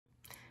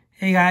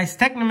Hey guys,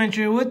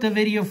 Technomentary with the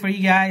video for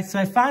you guys. So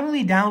I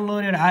finally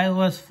downloaded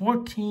iOS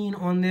 14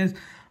 on this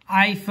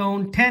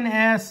iPhone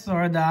XS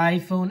or the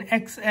iPhone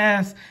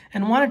XS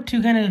and wanted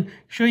to kind of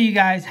show you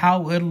guys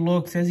how it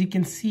looks. As you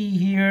can see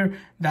here,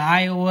 the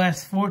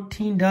iOS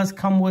 14 does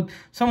come with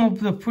some of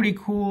the pretty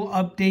cool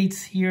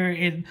updates here.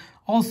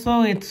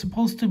 It's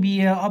supposed to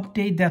be an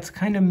update that's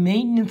kind of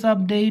maintenance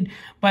update,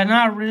 but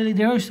not really.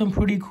 There are some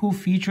pretty cool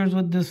features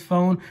with this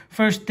phone.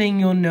 First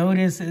thing you'll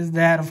notice is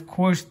that, of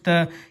course,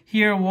 the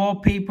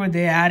wallpaper,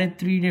 they added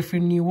 3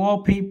 different new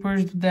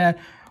wallpapers that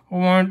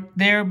weren't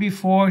there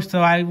before,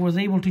 so I was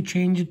able to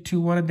change it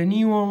to one of the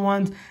newer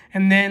ones.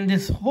 And then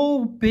this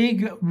whole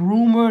big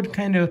rumored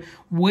kind of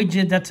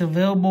widget that's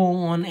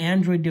available on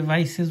Android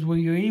devices where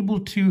you're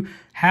able to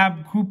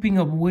have grouping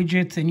of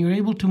widgets and you're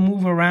able to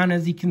move around.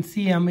 As you can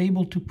see, I'm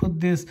able to put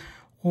this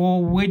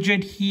whole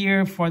widget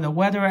here for the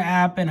weather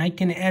app and I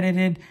can edit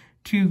it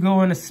to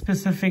go in a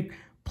specific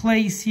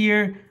place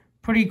here.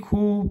 Pretty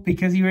cool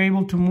because you're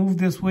able to move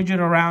this widget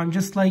around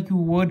just like you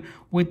would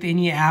with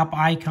any app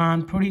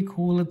icon. Pretty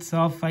cool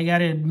itself, I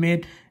gotta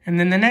admit. And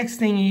then the next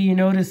thing you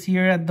notice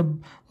here at the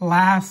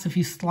last, if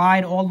you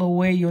slide all the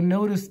way, you'll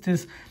notice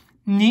this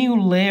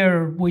new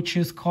layer which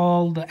is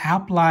called the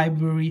app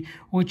library,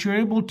 which you're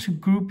able to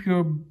group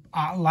your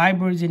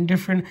libraries in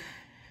different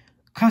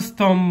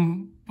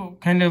custom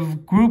kind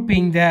of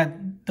grouping that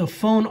the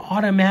phone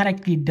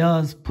automatically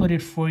does put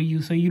it for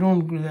you, so you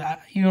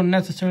don't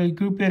necessarily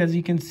group it. As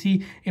you can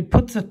see, it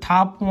puts the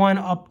top one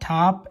up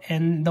top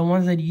and the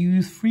ones that you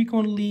use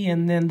frequently,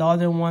 and then the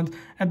other ones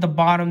at the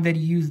bottom that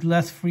you use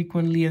less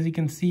frequently. As you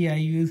can see, I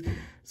use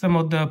some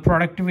of the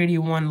productivity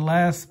one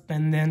less,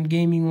 and then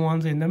gaming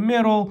ones in the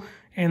middle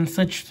and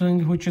such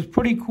things, which is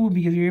pretty cool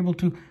because you're able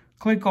to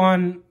click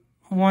on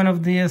one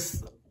of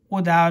this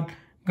without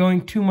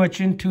going too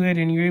much into it,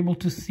 and you're able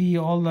to see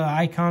all the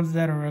icons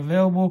that are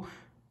available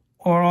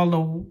or all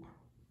the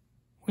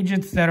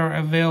widgets that are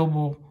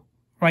available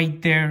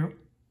right there.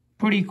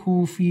 Pretty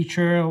cool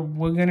feature.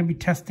 We're going to be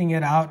testing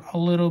it out a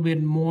little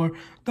bit more.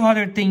 The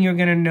other thing you're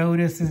going to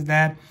notice is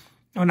that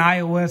on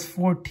iOS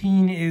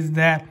 14 is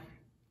that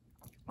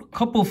a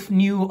couple of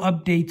new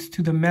updates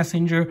to the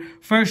Messenger.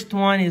 First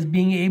one is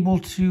being able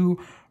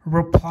to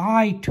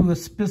reply to a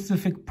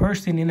specific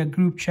person in a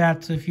group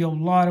chat. So if you have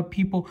a lot of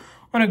people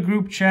on a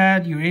group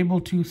chat, you're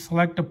able to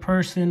select a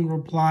person,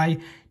 reply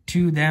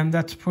to them.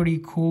 That's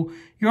pretty cool.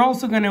 You're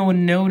also going to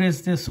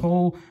notice this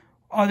whole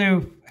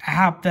other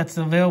app that's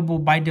available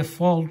by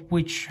default,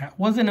 which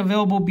wasn't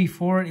available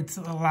before. It's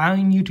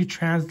allowing you to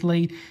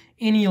translate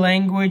any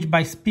language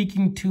by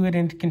speaking to it,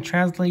 and it can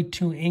translate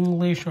to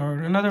English or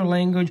another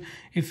language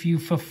if you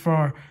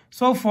prefer.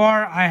 So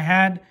far, I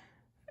had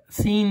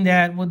seen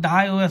that with the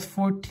iOS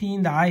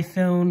 14, the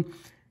iPhone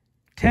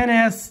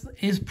XS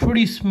is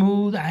pretty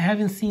smooth. I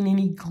haven't seen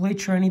any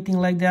glitch or anything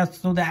like that,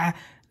 so that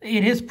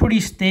it is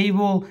pretty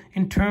stable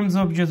in terms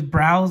of just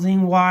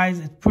browsing wise.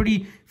 It's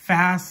pretty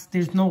fast.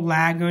 There's no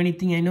lag or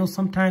anything. I know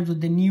sometimes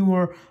with the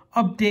newer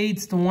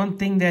updates, the one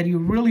thing that you're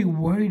really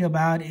worried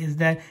about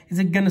is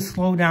it going to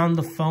slow down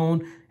the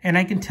phone? And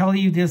I can tell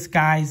you this,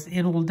 guys,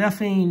 it will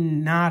definitely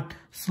not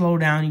slow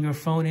down your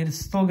phone. It is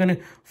still going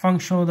to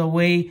function the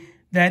way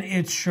that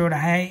it should.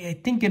 I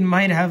think it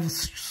might have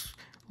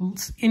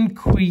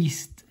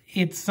increased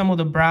some of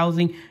the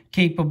browsing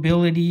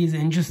capabilities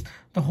and just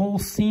the whole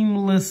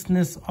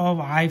seamlessness of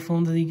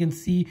iPhones. As you can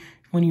see,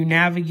 when you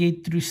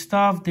navigate through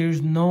stuff,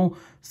 there's no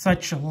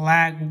such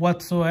lag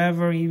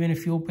whatsoever. Even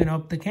if you open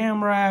up the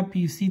camera app,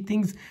 you see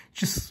things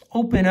just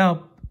open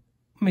up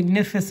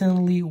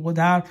magnificently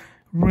without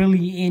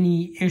really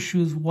any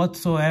issues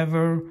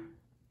whatsoever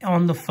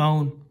on the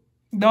phone.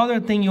 The other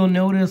thing you'll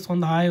notice on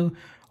the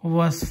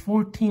iOS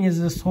 14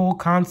 is this whole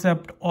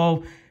concept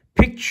of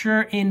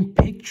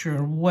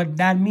picture-in-picture. What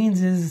that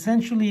means is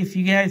essentially, if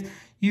you guys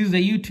use the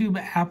YouTube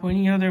app or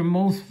any other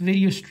most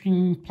video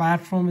streaming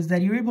platform, is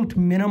that you're able to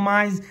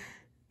minimize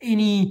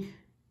any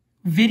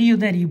video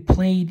that you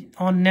played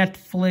on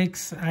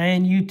Netflix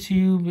and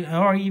YouTube,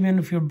 or even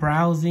if you're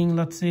browsing.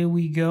 Let's say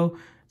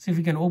see if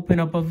we can open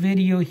up a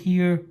video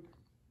here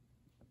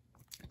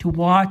to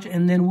watch,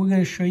 and then we're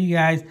going to show you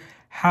guys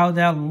how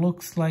that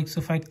looks like.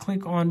 So if I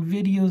click on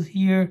videos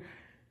here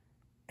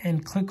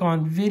and click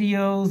on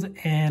videos,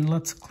 and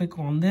let's click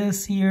on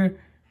this here.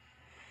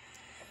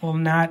 Well,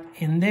 not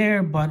in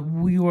there, but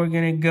we are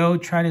going to go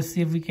try to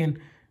see if we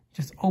can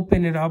just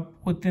open it up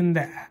within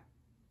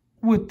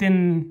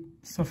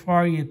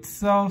Safari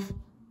itself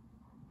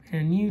in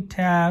a new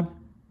tab.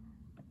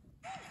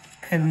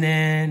 And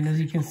then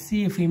as you can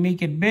see, if we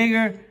make it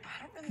bigger,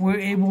 we're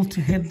able to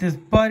hit this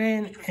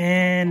button.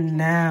 And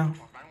now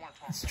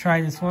let's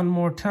try this one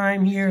more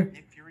time here.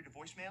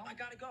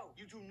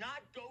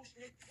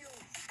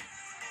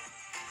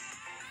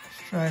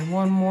 Let's try it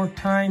one more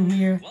time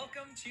here.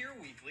 Welcome to your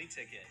weekly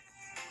ticket.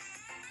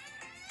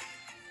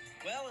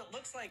 Well, it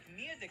looks like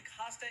Nia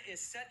DaCosta is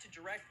set to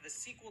direct the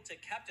sequel to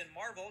Captain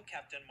Marvel,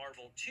 Captain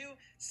Marvel 2,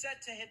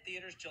 set to hit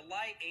theaters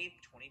July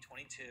 8th,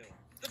 2022.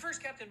 The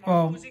first Captain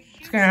Marvel well, was a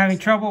huge it's kind of having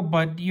success. trouble,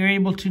 but you're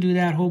able to do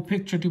that whole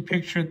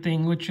picture-to-picture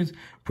thing, which is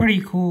pretty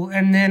cool.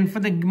 And then for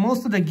the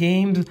most of the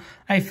games,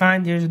 I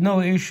find there's no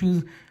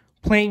issues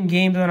playing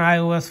games on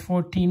iOS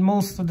 14.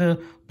 Most of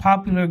the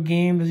popular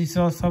games, as you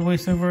saw, Subway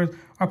Surfers,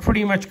 are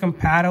pretty much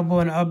compatible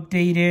and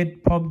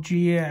updated.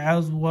 PUBG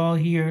as well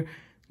here.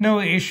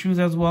 No issues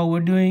as well. We're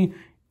going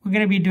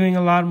to be doing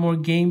a lot more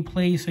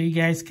gameplay so you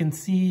guys can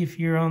see. If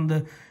you're on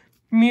the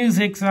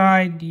music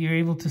side, you're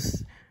able to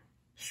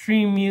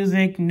stream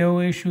music, no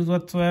issues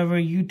whatsoever.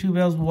 YouTube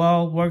as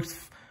well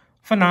works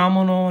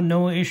phenomenal,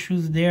 no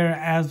issues there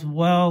as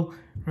well.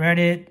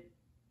 Reddit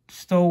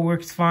still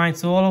works fine.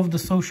 So all of the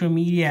social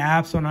media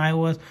apps on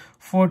iOS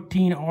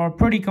 14 are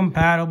pretty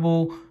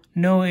compatible,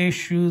 no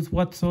issues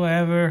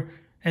whatsoever.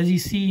 As you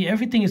see,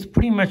 everything is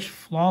pretty much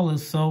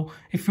flawless. So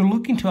if you're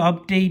looking to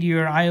update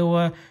your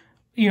iOS,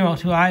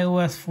 to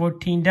iOS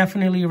 14,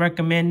 definitely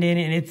recommend it,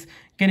 and it's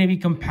going to be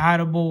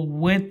compatible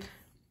with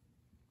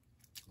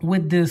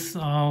this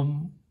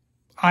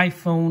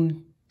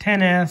iPhone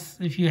 10s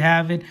if you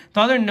have it. The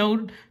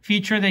other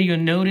feature that you'll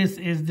notice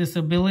is this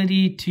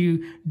ability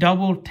to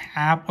double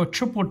tap or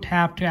triple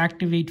tap to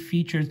activate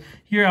features.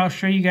 Here, I'll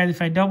show you guys.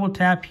 If I double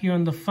tap here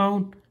on the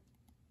phone,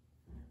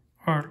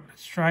 or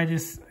let's try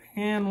this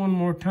again one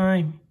more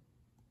time.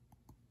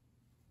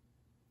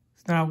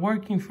 It's not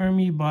working for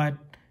me, but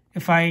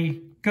if I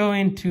go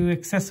into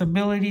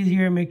accessibilities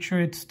here, make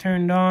sure it's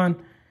turned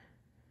on.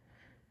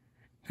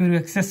 Go to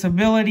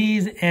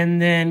accessibilities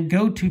and then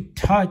go to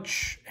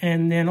touch,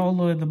 and then all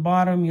the way at the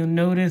bottom you'll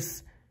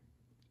notice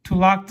to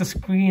lock the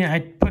screen I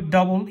put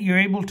you're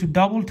able to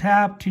double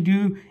tap to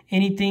do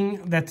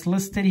anything that's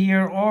listed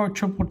here, or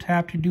triple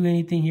tap to do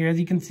anything here. As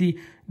you can see,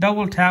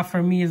 double tap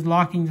for me is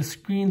locking the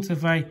screen. So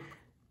if I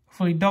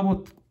fully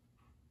double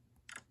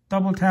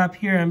tap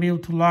here, I'm able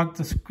to lock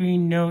the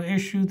screen, no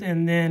issues.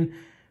 And then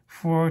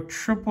for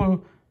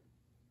triple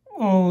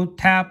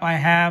tap, I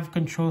have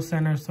Control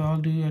Center, so I'll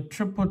do a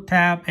triple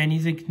tap, and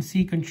as you can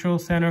see, Control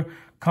Center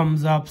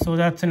comes up. So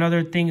that's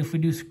another thing. If we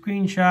do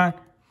screenshot,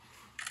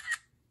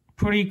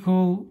 pretty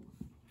cool.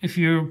 If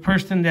you're a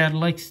person that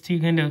likes to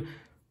kind of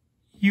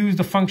use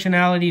the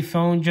functionality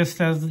phone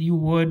just as you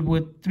would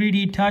with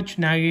 3D touch,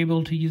 now you're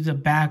able to use a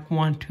back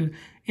one to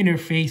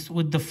interface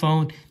with the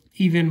phone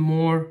even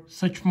more.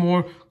 Such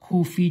more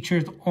cool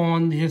features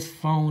on this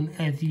phone,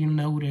 as you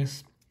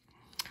notice.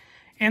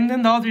 And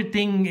then the other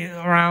thing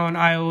around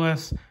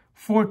iOS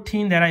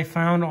 14 that I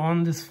found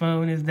on this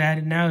phone is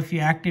that now if you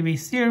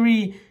activate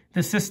Siri, the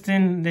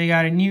assistant, they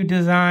got a new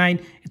design.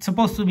 It's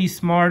supposed to be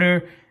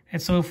smarter.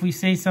 And so if we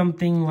say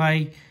something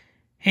like,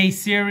 "Hey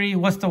Siri,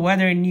 what's the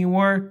weather in New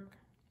York?"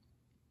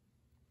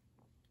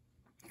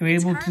 You're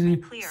able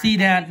to see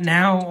that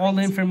now all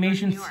the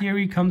information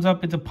Siri comes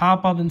up as a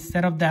pop-up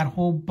instead of that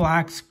whole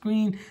black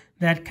screen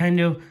that kind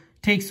of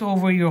takes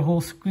over your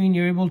whole screen.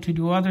 You're able to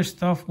do other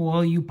stuff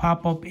while you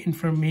pop up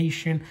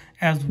information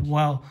as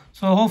well.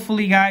 So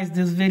hopefully, guys,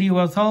 this video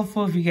was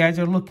helpful. If you guys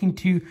are looking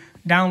to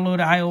download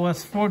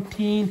iOS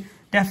 14,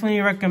 definitely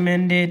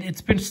recommend it.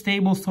 It's been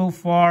stable so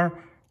far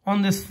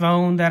on this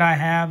phone that I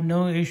have,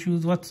 no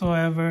issues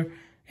whatsoever.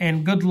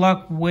 And good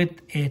luck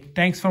with it.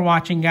 Thanks for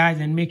watching, guys,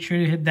 and make sure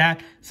to hit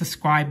that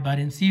subscribe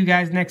button. See you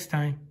guys next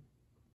time.